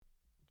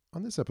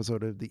On this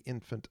episode of the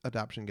Infant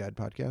Adoption Guide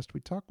podcast, we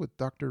talk with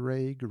Dr.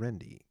 Ray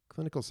Guarendi,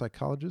 clinical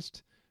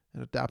psychologist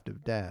and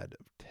adoptive dad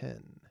of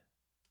 10.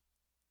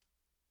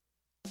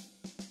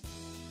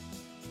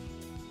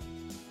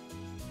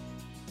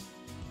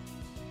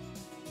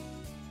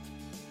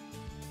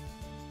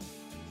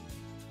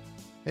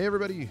 Hey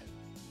everybody,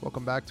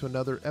 welcome back to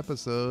another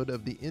episode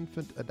of the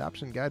Infant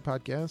Adoption Guide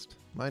podcast.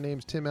 My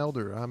name's Tim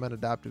Elder. I'm an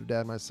adoptive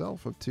dad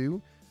myself of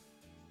 2.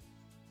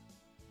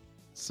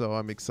 So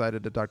I'm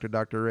excited to talk to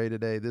Dr. Ray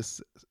today.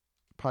 This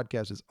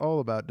podcast is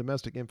all about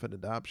domestic infant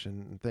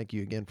adoption. And thank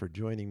you again for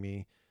joining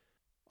me.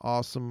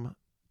 Awesome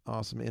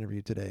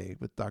interview today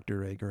with Dr.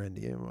 Ray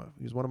Guarendi.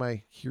 He's one of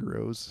my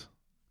heroes.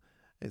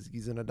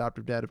 He's an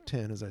adoptive dad of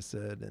 10, as I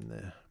said, and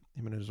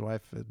him and his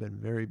wife have been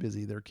very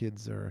busy. Their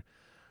kids are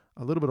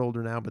a little bit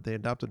older now, but they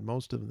adopted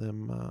most of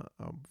them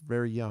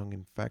very young.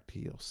 In fact,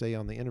 he'll say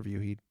on the interview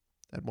he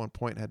at one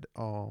point had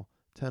all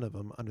 10 of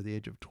them under the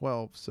age of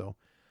 12. So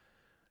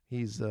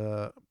he's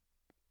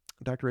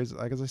Dr. Ray,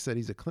 like as I said,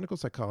 he's a clinical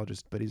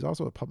psychologist, but he's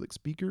also a public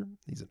speaker.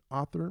 He's an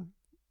author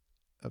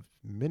of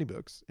many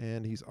books,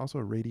 and he's also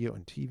a radio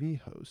and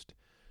TV host.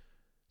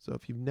 So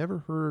if you've never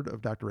heard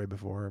of Dr. Ray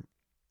before,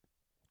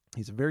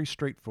 he's a very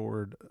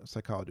straightforward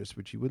psychologist,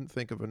 which you wouldn't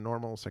think of a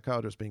normal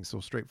psychologist being so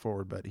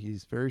straightforward, but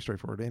he's very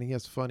straightforward, and he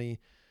has funny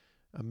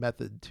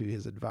method to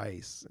his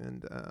advice,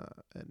 and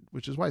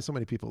which is why so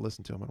many people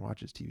listen to him and watch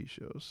his TV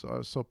shows. So I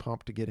was so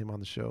pumped to get him on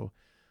the show.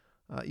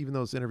 Even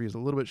though this interview is a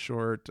little bit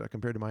short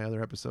compared to my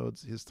other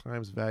episodes, his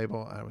time's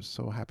valuable. I was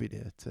so happy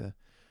to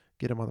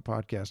get him on the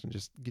podcast and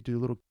just do a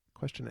little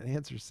question and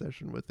answer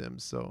session with him.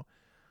 So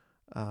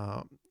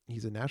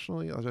he's a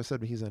nationally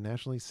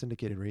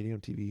syndicated radio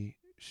and TV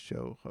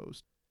show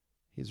host.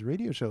 His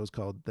radio show is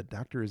called The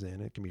Doctor Is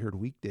In. It can be heard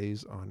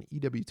weekdays on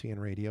EWTN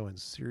Radio and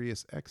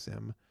Sirius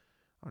XM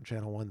on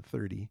channel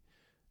 130.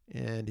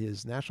 And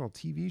his national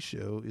TV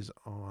show is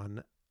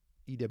on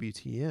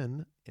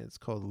EWTN. It's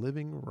called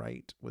Living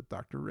Right with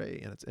Dr.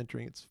 Ray, and it's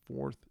entering its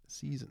 4th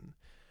season.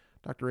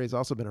 Dr. Ray has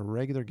also been a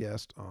regular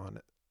guest on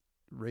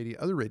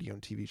other radio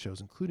and TV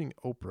shows, including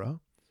Oprah,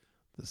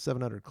 The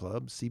 700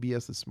 Club,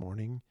 CBS This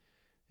Morning,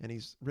 and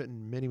he's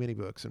written many, many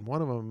books. And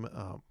one of them,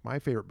 my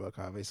favorite book,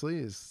 obviously,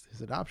 is his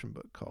adoption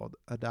book called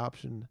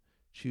Adoption,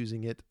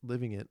 Choosing It,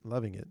 Living It,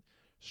 Loving It,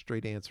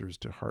 Straight Answers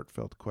to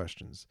Heartfelt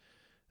Questions.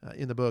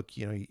 In the book,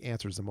 he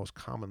answers the most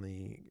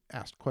commonly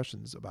asked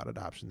questions about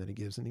adoption that he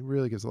gives, and he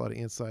really gives a lot of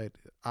insight.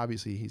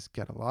 Obviously, he's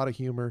got a lot of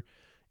humor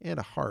and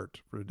a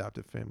heart for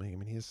adoptive family. I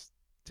mean, he has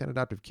 10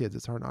 adoptive kids.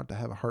 It's hard not to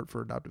have a heart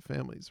for adoptive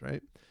families,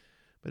 right?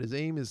 But his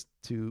aim is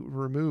to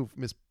remove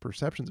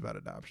misperceptions about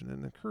adoption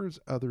and encourage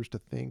others to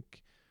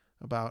think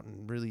about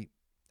and really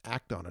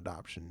act on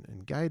adoption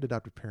and guide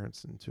adoptive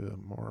parents into a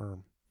more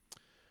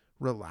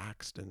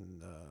relaxed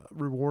and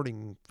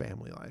rewarding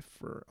family life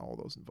for all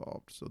those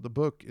involved. So the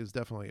book is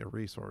definitely a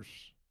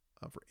resource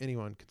for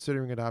anyone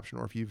considering adoption,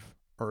 or if you've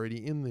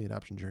already in the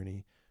adoption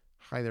journey,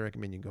 highly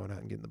recommend you going out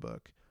and getting the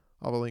book.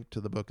 I'll link to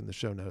the book in the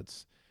show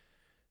notes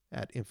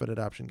at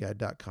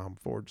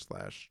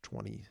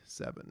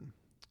infantadoptionguide.com/27.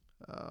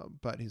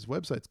 But his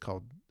website's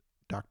called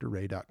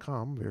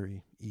drray.com,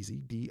 very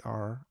easy,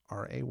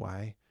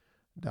 DRRAY.com.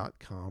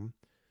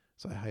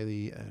 So I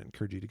highly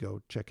encourage you to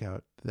go check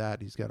out that.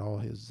 He's got all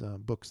his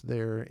books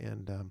there,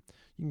 and you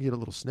can get a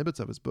little snippets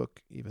of his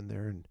book even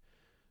there and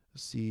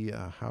see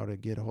how to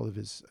get a hold of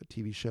his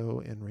TV show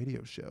and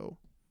radio show.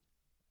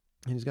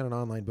 And he's got an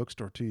online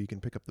bookstore too. You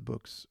can pick up the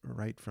books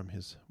right from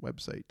his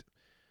website,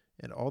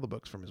 and all the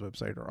books from his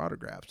website are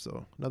autographed,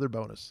 so another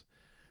bonus.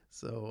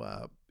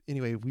 So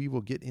anyway, we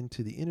will get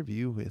into the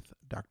interview with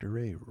Dr.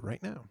 Ray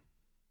right now.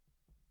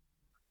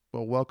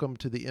 Well, welcome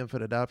to the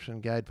Infant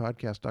Adoption Guide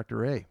podcast, Dr.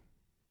 Ray.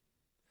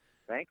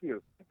 Thank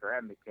you for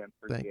having me, Tim.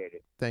 Appreciate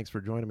it. Thanks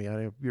for joining me.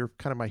 You're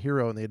kind of my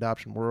hero in the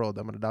adoption world.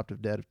 I'm an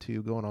adoptive dad of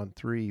 2, going on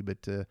 3,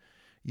 but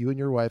you and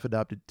your wife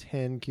adopted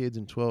 10 kids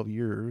in 12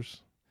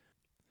 years.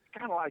 It's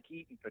kind of like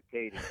eating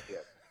potato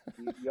chips.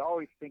 You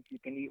always think you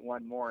can eat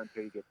one more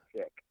until you get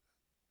sick.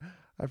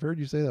 I've heard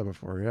you say that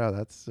before. Yeah,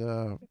 that's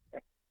I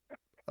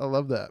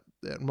love that.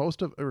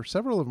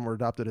 Several of them were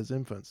adopted as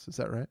infants. Is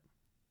that right?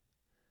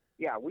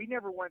 Yeah, we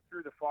never went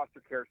through the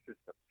foster care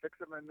system. 6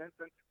 of them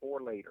infants,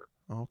 4 later.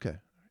 Okay.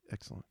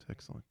 Excellent.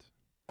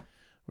 Well,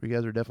 you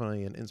guys are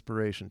definitely an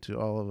inspiration to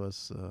all of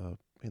us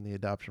in the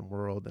adoption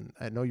world. And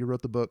I know you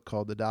wrote the book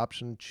called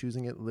Adoption,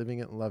 Choosing It, Living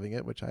It, and Loving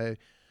It, which I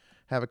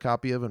have a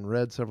copy of and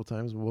read several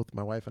times. Both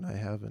my wife and I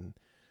have. And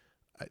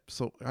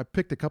so I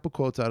picked a couple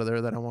quotes out of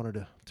there that I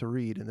wanted to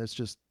read. And it's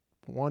just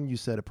one. You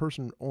said, a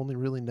person only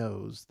really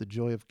knows the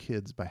joy of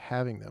kids by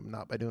having them,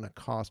 not by doing a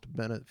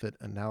cost-benefit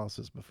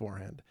analysis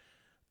beforehand.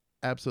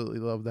 Absolutely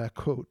love that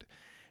quote.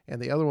 And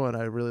the other one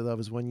I really love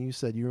is when you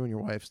said you and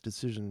your wife's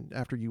decision,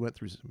 after you went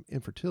through some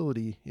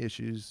infertility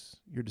issues,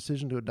 your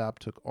decision to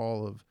adopt took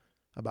all of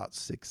about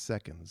 6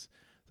 seconds.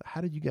 So how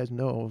did you guys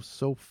know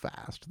so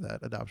fast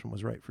that adoption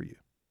was right for you?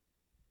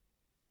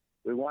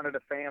 We wanted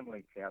a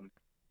family, Tim.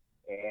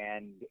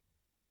 And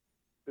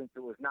since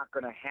it was not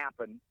going to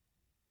happen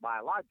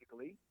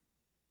biologically,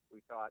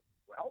 we thought,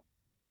 well,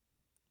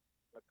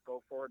 let's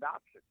go for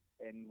adoption.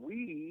 And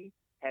we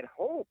had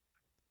hoped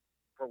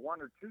for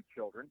one or two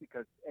children,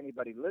 because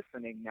anybody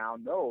listening now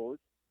knows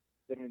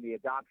that in the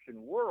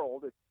adoption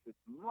world, it's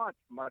much,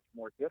 much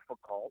more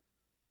difficult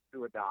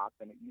to adopt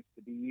than it used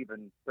to be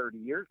even 30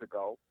 years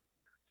ago.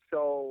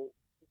 So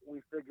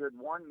we figured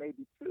one,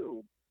 maybe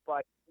two,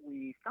 but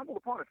we stumbled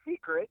upon a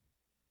secret,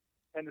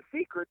 and the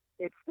secret,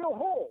 it still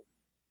holds.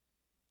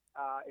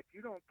 If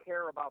you don't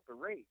care about the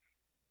race,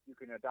 you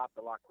can adopt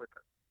a lot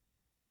quicker.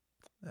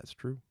 That's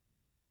true.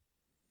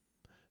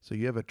 So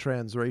you have a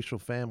transracial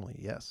family.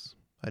 Yes,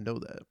 I know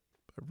that.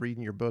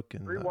 Reading your book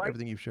and 3 white,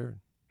 everything you've shared.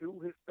 2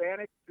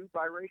 Hispanic, 2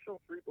 biracial,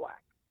 3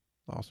 black.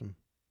 Awesome.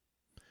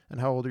 And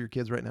how old are your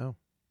kids right now?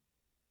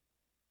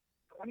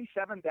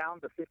 27 down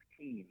to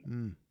 15.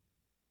 Mm.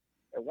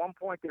 At one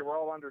point, they were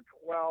all under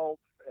 12,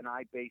 and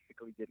I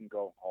basically didn't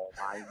go home.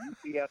 I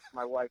UPS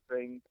my wife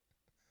things.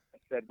 I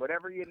said,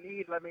 whatever you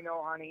need, let me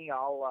know, honey.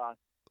 I'll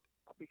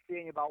be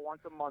seeing you about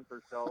once a month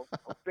or so.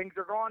 Hope things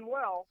are going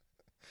well.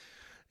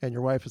 And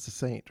your wife is a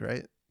saint,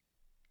 right?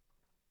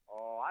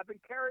 Oh, I've been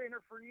carrying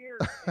her for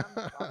years.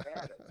 I've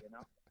had it, you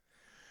know.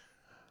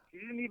 She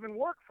didn't even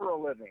work for a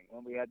living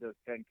when we had those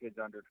 10 kids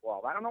under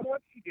 12. I don't know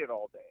what she did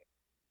all day.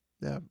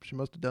 Yeah, she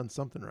must have done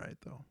something right,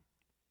 though.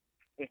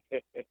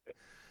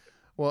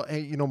 Well,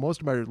 hey, most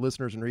of my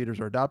listeners and readers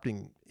are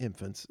adopting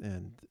infants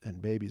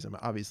and babies. I'm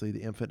obviously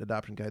the Infant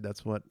Adoption Guide.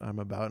 That's what I'm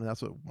about, and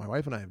that's what my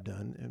wife and I have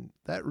done. And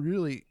that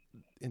really,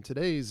 in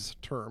today's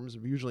terms,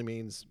 usually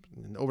means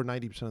in over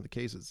 90% of the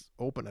cases,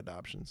 open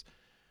adoptions.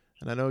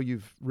 And I know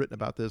you've written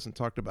about this and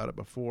talked about it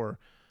before,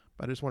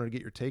 but I just wanted to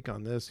get your take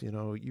on this.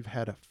 You've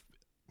had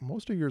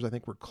most of yours, I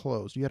think, were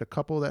closed. You had a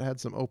couple that had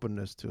some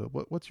openness to it.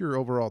 What's your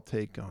overall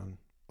take on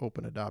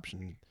open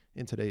adoption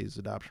in today's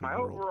adoption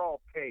world? My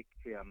overall take,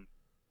 Tim,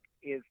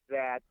 is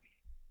that,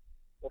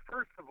 well,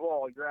 first of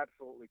all, you're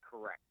absolutely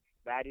correct.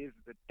 That is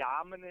the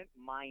dominant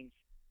mindset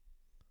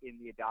in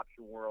the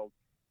adoption world,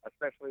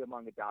 especially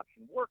among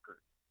adoption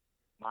workers.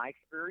 My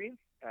experience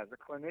as a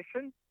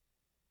clinician,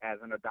 as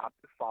an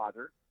adoptive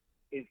father,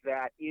 is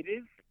that it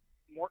is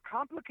more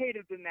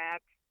complicated than that.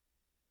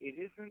 It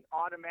isn't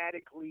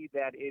automatically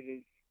that it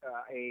is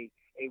a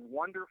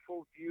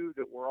wonderful view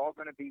that we're all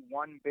going to be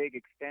one big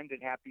extended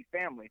happy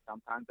family.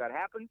 Sometimes that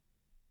happens.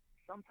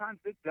 Sometimes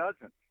it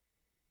doesn't.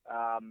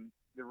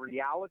 The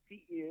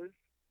reality is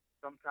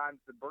sometimes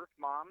the birth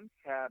moms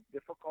have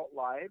difficult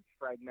lives,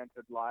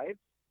 fragmented lives,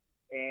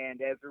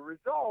 and as a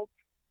result,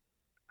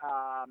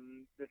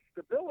 the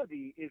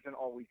stability isn't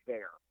always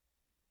there.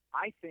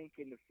 I think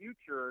in the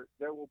future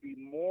there will be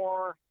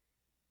more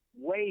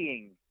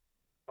weighing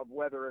of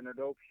whether an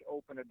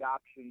open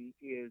adoption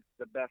is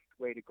the best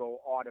way to go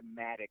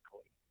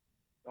automatically.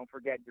 Don't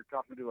forget, you're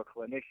talking to a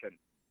clinician,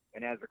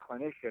 and as a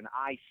clinician,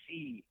 I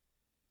see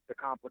the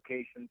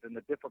complications and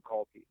the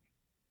difficulties.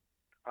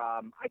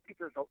 I think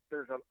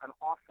there's an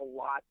awful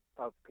lot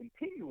of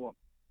continuum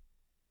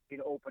in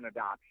open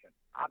adoption.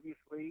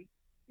 Obviously,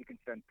 you can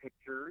send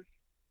pictures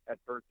at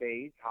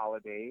birthdays,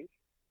 holidays.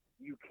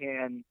 You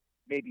can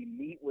maybe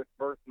meet with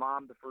birth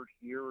mom the first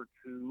year or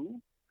two.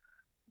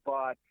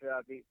 But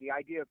the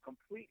idea of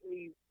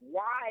completely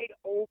wide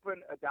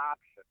open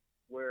adoption,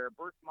 where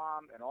birth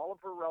mom and all of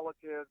her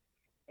relatives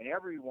and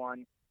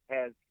everyone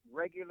has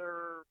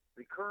regular,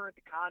 recurrent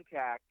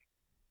contact,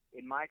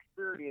 in my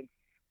experience,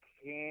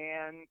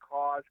 can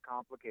cause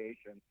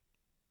complications.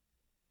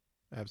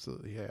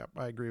 Absolutely, yeah.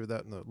 I agree with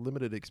that. In the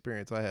limited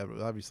experience I have,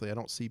 obviously I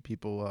don't see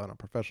people on a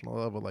professional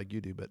level like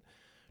you do, but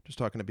just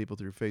talking to people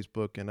through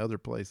Facebook and other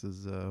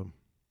places,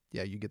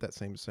 you get that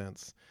same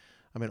sense.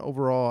 I mean,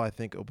 overall, I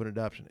think open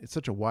adoption, it's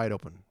such a wide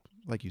open,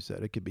 like you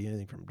said, it could be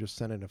anything from just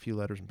sending a few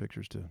letters and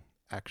pictures to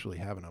actually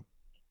having a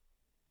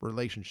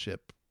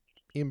relationship,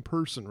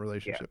 in-person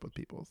relationship with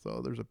people.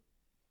 So there's a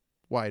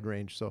wide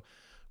range. So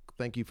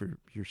thank you for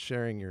your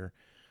sharing your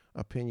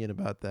opinion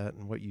about that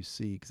and what you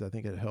see, because I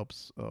think it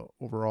helps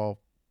overall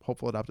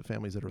hopeful adoptive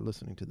families that are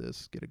listening to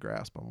this get a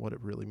grasp on what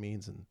it really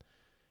means and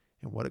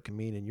what it can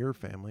mean in your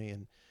family.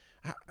 And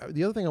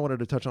the other thing I wanted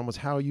to touch on was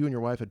how you and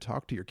your wife had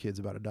talked to your kids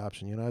about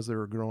adoption, as they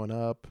were growing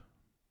up,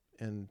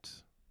 and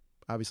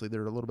obviously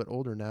they're a little bit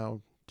older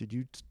now. Did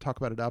you talk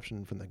about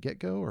adoption from the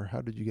get-go, or how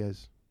did you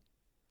guys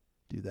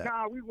do that?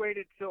 No, we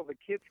waited till the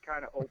kids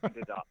kind of opened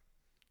it up.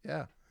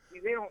 Yeah.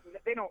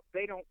 They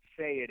don't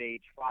say at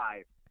age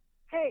 5,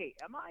 "Hey,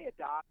 am I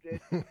adopted?"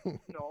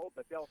 No,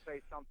 but they'll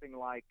say something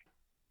like,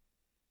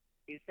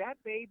 "Is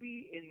that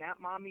baby in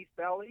that mommy's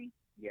belly?"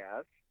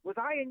 "Yes." "Was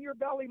I in your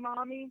belly,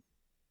 mommy?"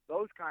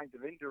 Those kinds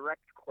of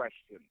indirect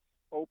questions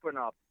open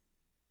up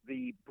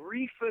the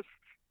briefest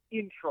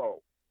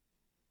intro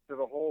to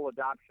the whole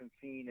adoption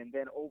scene, and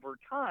then over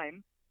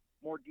time,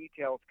 more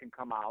details can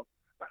come out.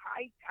 But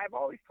I've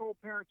always told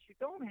parents, you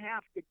don't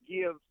have to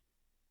give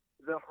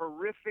the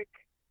horrific,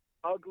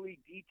 ugly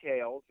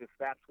details if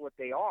that's what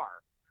they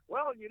are.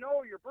 Well,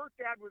 your birth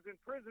dad was in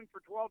prison for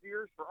 12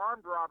 years for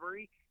armed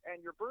robbery,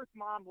 and your birth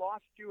mom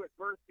lost you at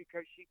birth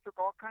because she took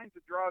all kinds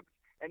of drugs,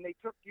 and they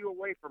took you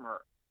away from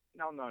her.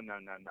 No.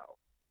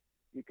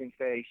 You can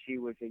say she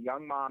was a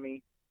young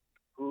mommy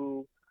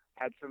who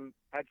had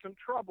some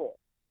trouble,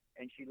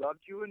 and she loved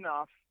you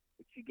enough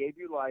that she gave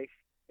you life,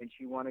 and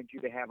she wanted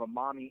you to have a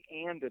mommy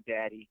and a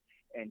daddy,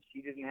 and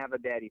she didn't have a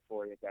daddy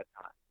for you at that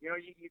time. You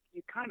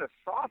kind of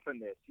soften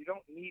this. You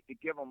don't need to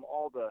give them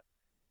all the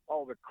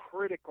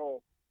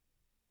critical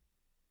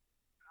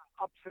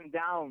ups and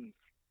downs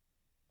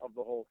of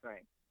the whole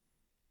thing.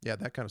 Yeah,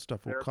 that kind of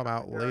stuff will come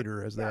out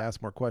later as they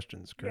ask more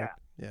questions, correct?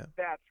 Yeah.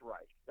 That's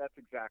right. That's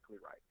exactly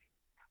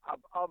right.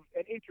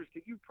 And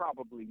interesting, you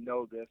probably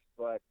know this,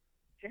 but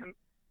Tim,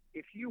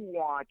 if you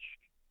watched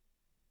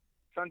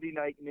Sunday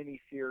night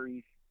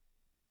miniseries,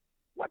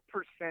 what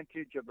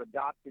percentage of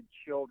adopted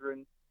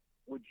children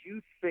would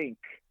you think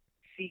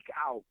seek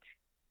out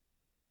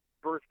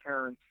birth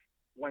parents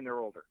when they're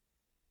older?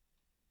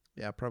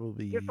 Yeah,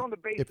 probably. Just on the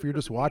basis if you're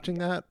just watching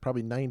that,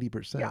 probably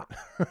 90%. Yeah.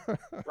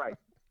 Right.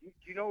 Do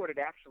you know what it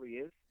actually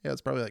is? Yeah,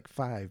 it's probably like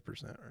 5%,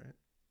 right?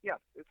 Yes,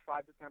 it's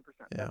 5 to 10%.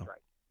 Yeah. That's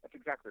right. That's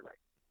exactly right.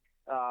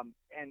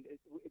 And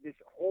this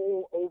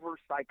whole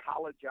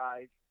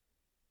over-psychologized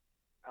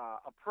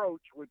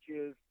approach, which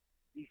is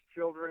these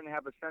children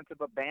have a sense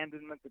of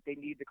abandonment that they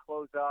need to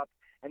close up,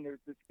 and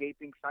there's this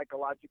gaping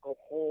psychological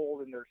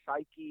hole in their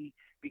psyche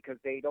because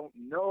they don't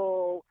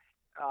know.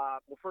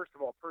 Well, first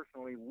of all,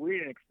 personally, we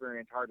didn't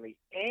experience hardly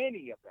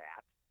any of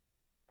that.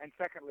 And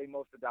secondly,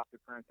 most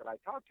adoptive parents that I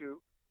talk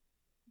to,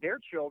 their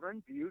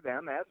children view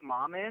them as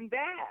mom and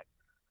dad.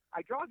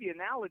 I draw the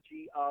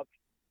analogy of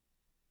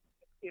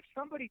if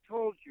somebody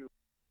told you,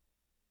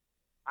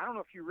 I don't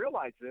know if you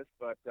realize this,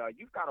 but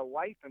you've got a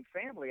wife and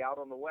family out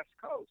on the West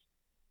Coast,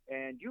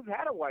 and you've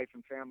had a wife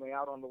and family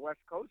out on the West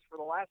Coast for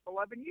the last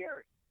 11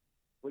 years.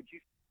 Would you,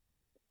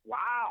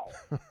 wow,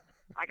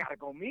 I got to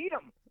go meet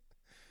them.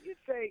 You'd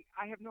say,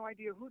 I have no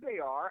idea who they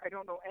are. I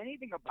don't know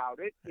anything about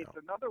it. No. It's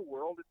another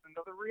world. It's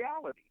another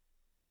reality.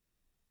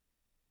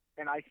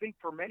 And I think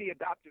for many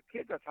adoptive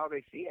kids, that's how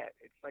they see it.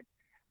 It's like,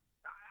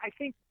 I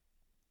think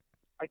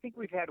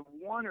we've had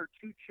one or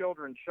two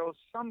children show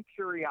some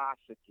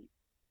curiosity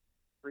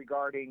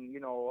regarding,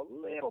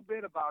 a little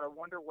bit about, I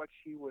wonder what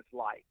she was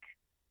like.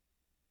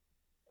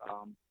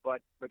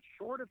 But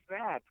short of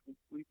that,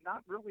 we've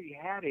not really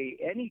had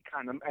any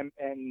kind of,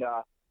 and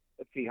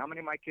let's see, how many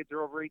of my kids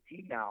are over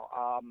 18 now?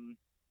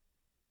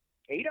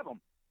 8 of them.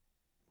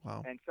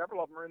 Wow. And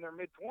several of them are in their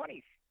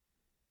mid-20s.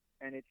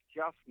 And it's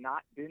just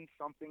not been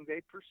something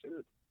they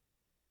pursued.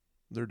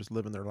 They're just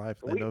living their life.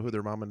 They know who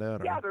their mom and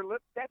dad are. Yeah,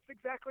 that's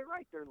exactly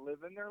right. They're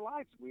living their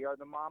lives. We are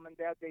the mom and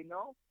dad they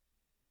know.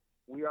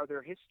 We are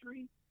their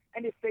history.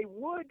 And if they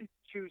would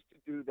choose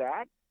to do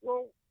that,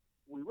 well,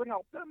 we would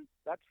help them.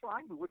 That's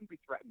fine. We wouldn't be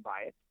threatened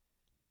by it.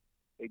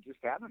 They just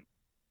haven't.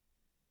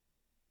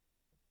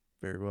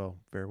 Very well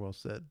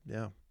said.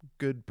 Yeah,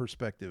 good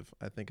perspective.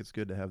 I think it's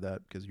good to have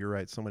that because you're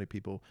right. So many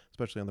people,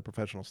 especially on the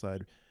professional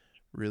side,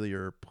 really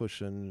are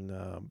pushing,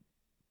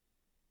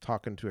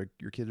 talking to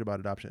your kid about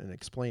adoption and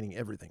explaining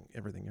everything.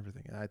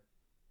 I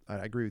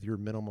agree with your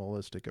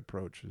minimalistic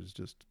approach. Is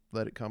just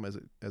let it come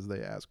as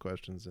they ask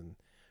questions, and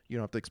you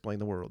don't have to explain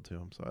the world to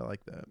them. So I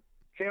like that.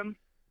 Tim,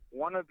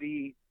 one of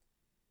the,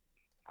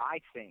 I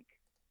think,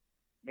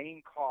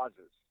 main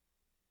causes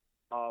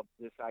of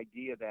this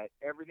idea that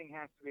everything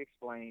has to be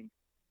explained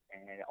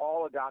and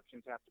all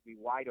adoptions have to be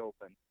wide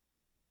open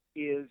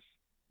is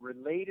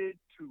related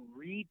to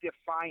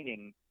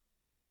redefining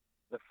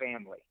the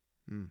family.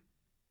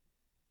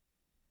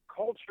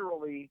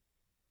 Culturally,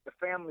 the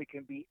family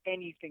can be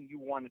anything you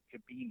want it to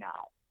be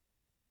now.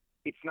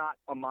 It's not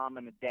a mom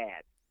and a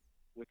dad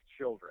with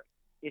children.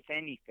 It's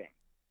anything.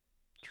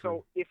 True.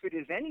 So if it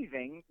is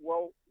anything,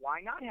 well,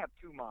 why not have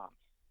 2 moms?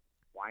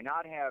 Why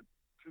not have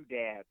 2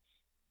 dads?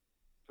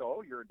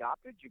 So you're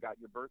adopted, you got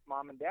your birth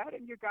mom and dad,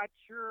 and you got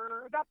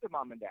your adopted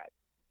mom and dad.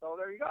 So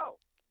there you go.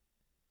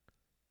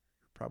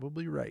 You're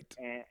probably right.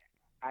 And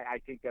I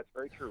think that's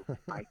very true.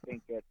 I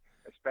think that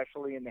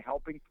especially in the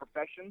helping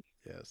professions,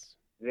 yes,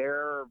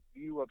 their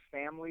view of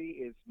family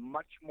is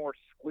much more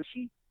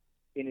squishy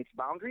in its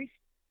boundaries.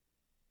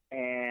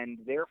 And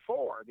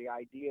therefore, the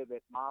idea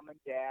that mom and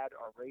dad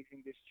are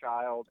raising this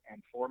child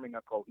and forming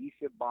a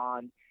cohesive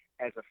bond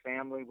as a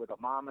family with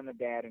a mom and a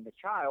dad and a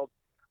child,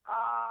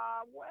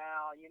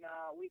 well,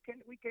 we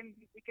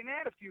can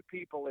add a few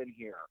people in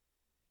here,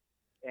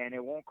 and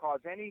it won't cause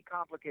any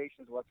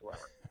complications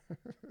whatsoever.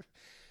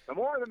 The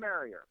more, the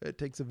merrier. It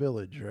takes a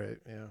village, right?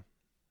 Yeah.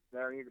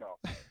 There you go.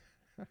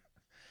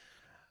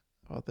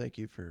 Well, thank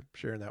you for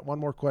sharing that. One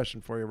more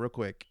question for you real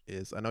quick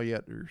is, I know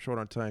you're short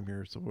on time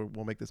here, so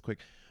we'll make this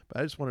quick, but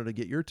I just wanted to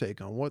get your take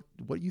on what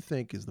you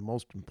think is the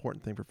most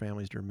important thing for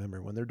families to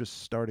remember when they're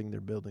just starting their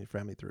building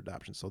family through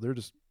adoption. So they're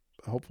just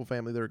a hopeful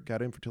family, they've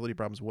got infertility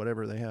problems,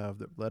 whatever they have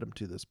that led them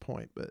to this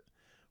point. But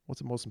what's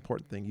the most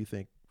important thing you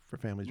think for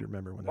families to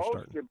remember when they're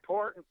starting? Most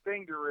important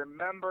thing to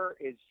remember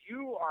is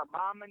you are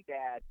mom and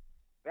dad.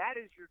 That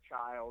is your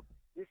child.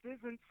 This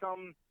isn't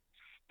some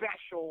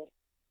special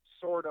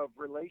sort of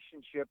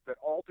relationship that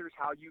alters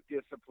how you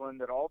discipline,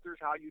 that alters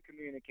how you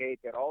communicate,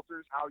 that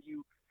alters how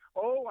you,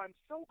 oh, I'm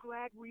so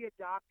glad we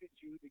adopted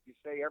you, that you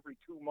say every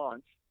 2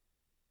 months.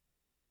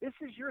 This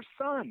is your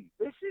son.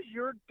 This is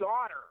your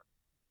daughter.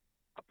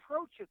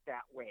 approach it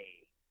that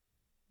way.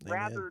 Amen.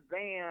 Rather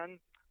than,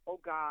 oh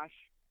gosh,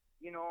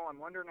 I'm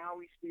wondering how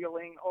he's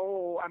feeling.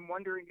 Oh, I'm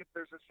wondering if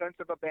there's a sense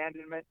of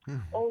abandonment.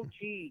 Oh,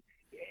 gee,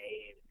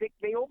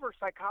 they over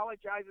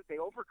psychologize it, they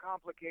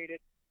overcomplicate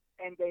it,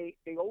 and they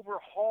over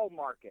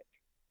hallmark it.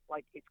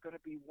 Like it's going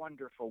to be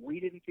wonderful. We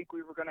didn't think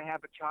we were going to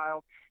have a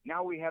child.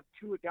 Now we have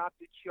 2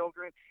 adopted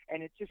children,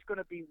 and it's just going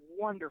to be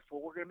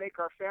wonderful. We're going to make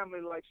our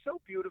family life so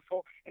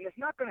beautiful, and it's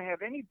not going to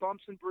have any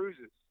bumps and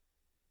bruises.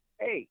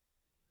 Hey,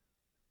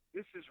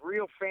 this is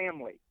real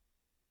family,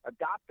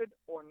 adopted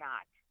or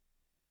not.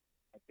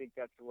 I think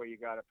that's the way you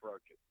got to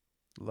approach it.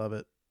 Love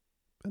it.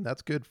 And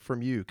that's good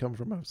from you, come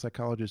from a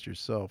psychologist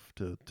yourself,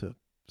 to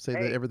say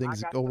that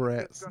everything's over at.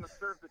 I got some going to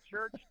serve the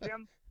church,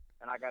 Tim,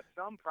 and I got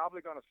some probably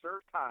going to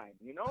serve time,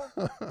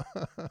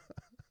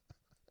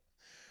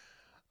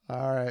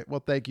 All right.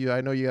 Well, thank you.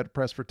 I know you got to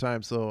press for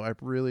time, so I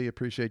really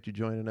appreciate you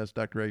joining us,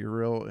 Dr. Ray.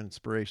 You're a real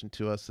inspiration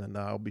to us, and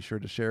I'll be sure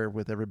to share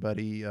with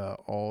everybody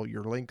all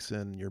your links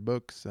and your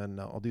books, and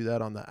I'll do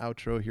that on the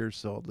outro here,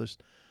 so I'll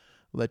just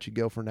let you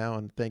go for now,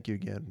 and thank you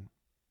again.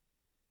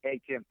 Hey,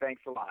 Tim,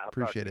 thanks a lot.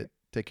 Appreciate it.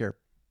 Take care.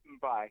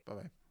 Bye.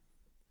 Bye-bye.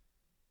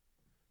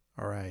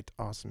 All right.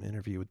 Awesome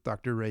interview with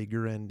Dr. Ray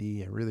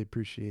Guarendi. I really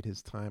appreciate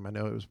his time. I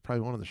know it was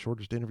probably one of the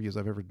shortest interviews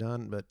I've ever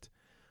done, but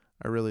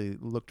I really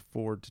looked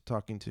forward to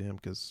talking to him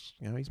because,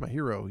 he's my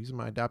hero. He's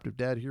my adoptive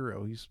dad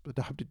hero. He's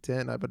adopted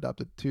 10. I've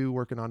adopted 2,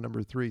 working on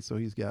number 3. So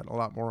he's got a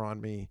lot more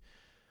on me.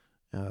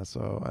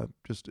 So I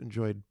just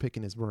enjoyed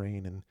picking his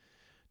brain, and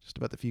just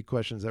about the few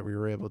questions that we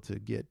were able to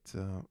get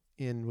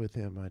in with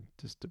him, I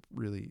just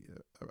really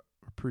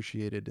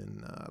appreciated.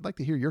 And I'd like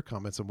to hear your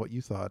comments on what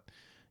you thought.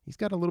 He's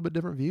got a little bit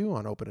different view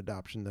on open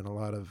adoption than a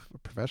lot of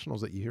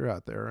professionals that you hear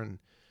out there, and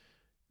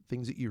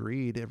things that you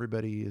read.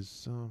 Everybody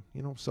is,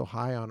 so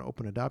high on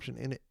open adoption.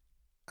 And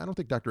I don't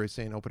think Dr. Ray's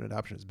saying open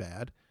adoption is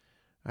bad.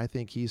 I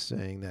think he's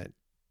saying that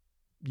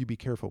you be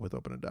careful with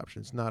open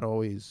adoption. It's not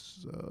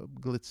always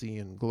glitzy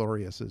and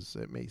glorious as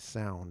it may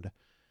sound.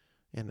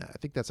 And I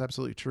think that's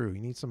absolutely true. You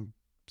need some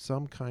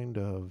kind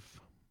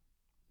of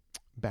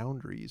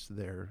boundaries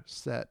there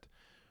set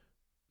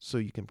so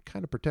you can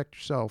kind of protect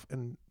yourself,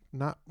 and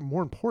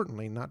more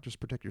importantly, not just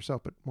protect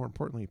yourself, but more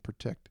importantly,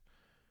 protect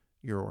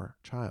your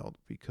child,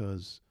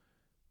 because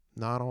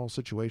not all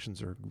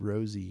situations are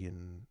rosy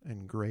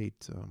and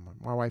great.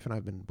 My wife and I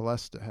have been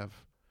blessed to have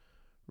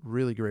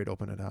really great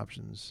open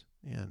adoptions,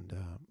 and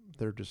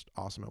they're just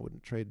awesome. I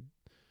wouldn't trade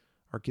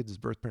our kids as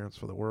birth parents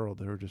for the world.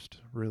 They're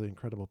just really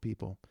incredible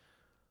people.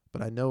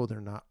 But I know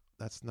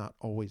that's not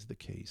always the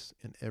case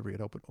in every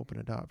open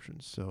adoption.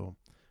 So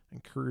I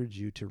encourage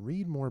you to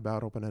read more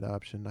about open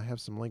adoption. I have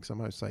some links on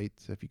my site.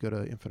 If you go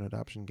to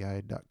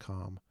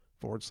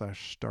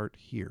infiniteadoptionguide.com/start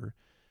here,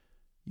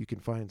 you can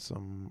find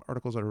some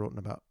articles that are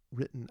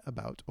written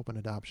about open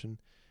adoption,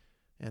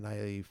 and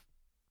I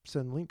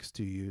send links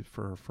to you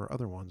for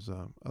other ones,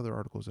 other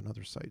articles and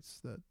other sites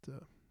that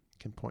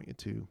can point you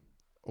to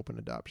open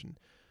adoption.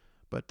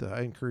 But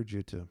I encourage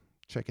you to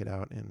check it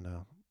out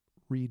and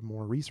read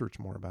more, research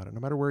more about it, no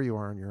matter where you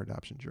are on your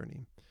adoption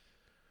journey.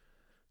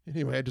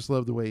 Anyway, I just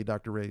love the way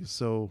Dr. Ray is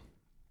so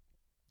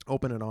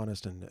open and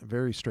honest and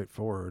very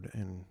straightforward.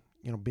 And,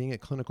 being a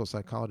clinical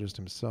psychologist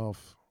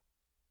himself,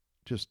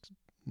 just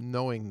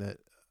knowing that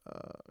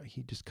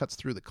he just cuts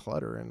through the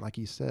clutter. And like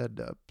he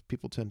said,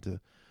 people tend to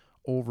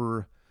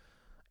over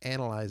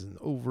analyze and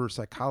over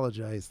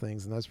psychologize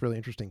things. And that's really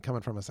interesting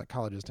coming from a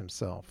psychologist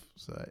himself.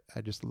 So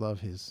I just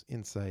love his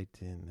insight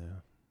and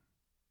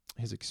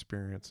his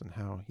experience and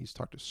how he's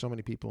talked to so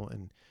many people,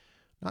 and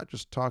not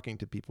just talking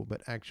to people,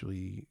 but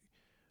actually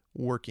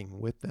working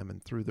with them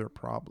and through their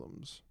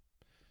problems.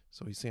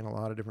 So he's seen a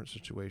lot of different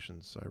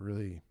situations. So I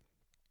really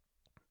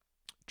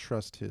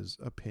trust his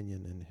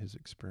opinion and his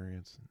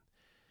experience.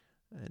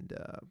 And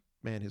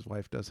man, his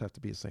wife does have to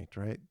be a saint,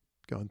 right?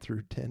 Going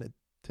through 10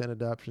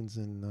 adoptions,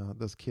 and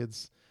those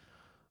kids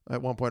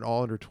at one point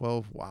all under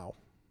 12. Wow.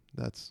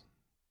 That's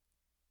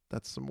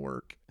some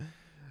work.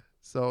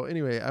 So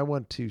anyway, I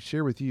want to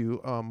share with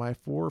you my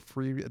 4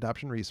 free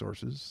adoption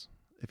resources.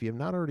 If you have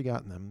not already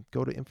gotten them,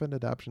 go to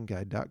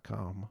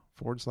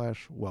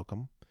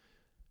infiniteadoptionguide.com/welcome.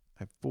 I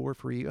have 4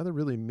 free, other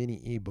really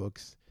mini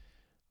ebooks,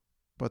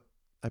 but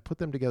I put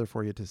them together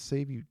for you to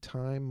save you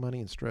time, money,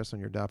 and stress on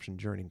your adoption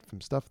journey,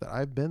 from stuff that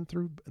I've been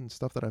through and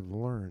stuff that I've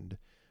learned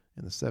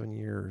in the 7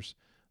 years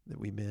that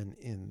we've been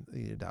in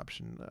the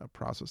adoption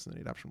process in the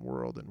adoption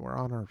world. And we're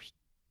on our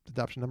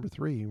adoption number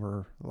 3.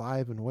 We're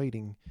live and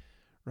waiting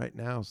right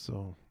now.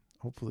 So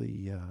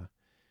hopefully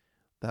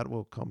that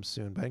will come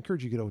soon. But I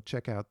encourage you to go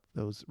check out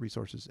those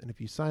resources. And if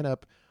you sign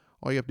up,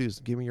 all you have to do is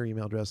give me your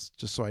email address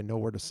just so I know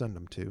where to send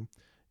them to.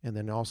 And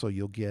then also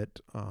you'll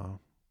get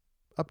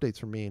updates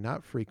from me,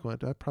 not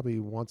frequent, probably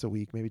once a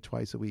week, maybe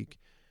twice a week.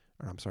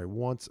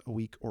 Once a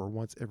week or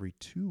once every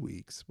 2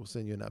 weeks. We'll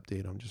send you an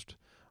update on just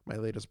my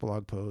latest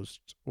blog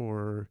post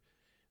or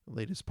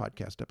latest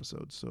podcast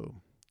episodes. So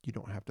you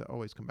don't have to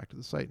always come back to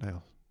the site, and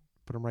I'll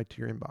put them right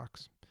to your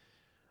inbox.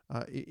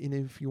 And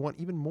if you want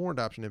even more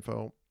adoption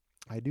info,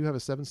 I do have a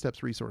 7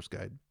 steps resource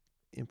guide.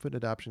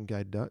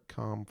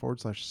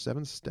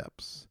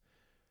 infantadoptionguide.com/7steps.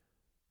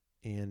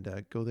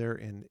 And go there,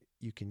 and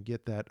you can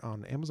get that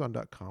on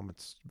Amazon.com.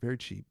 It's very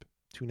cheap,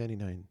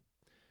 $2.99.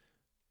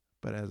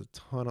 But it has a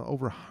ton of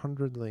over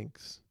 100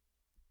 links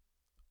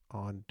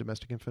on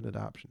domestic infant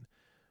adoption.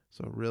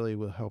 So it really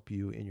will help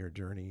you in your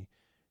journey.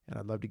 And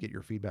I'd love to get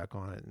your feedback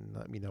on it and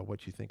let me know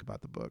what you think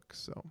about the book.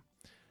 So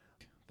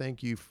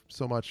thank you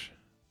so much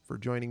for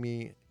joining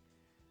me.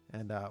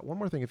 And one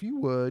more thing, if you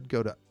would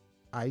go to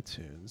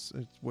iTunes,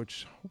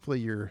 which hopefully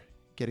you're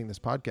getting this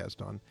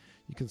podcast on,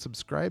 you can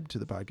subscribe to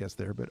the podcast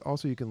there, but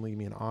also you can leave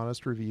me an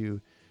honest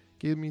review.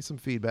 Give me some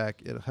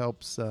feedback. It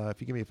helps.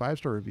 If you give me a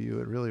 5-star review,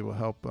 it really will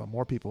help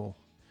more people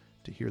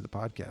to hear the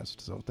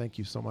podcast. So thank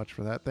you so much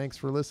for that. Thanks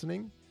for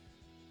listening.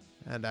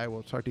 And I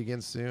will talk to you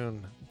again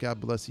soon. God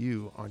bless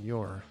you on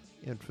your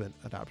infant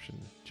adoption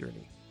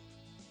journey.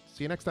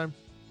 See you next time.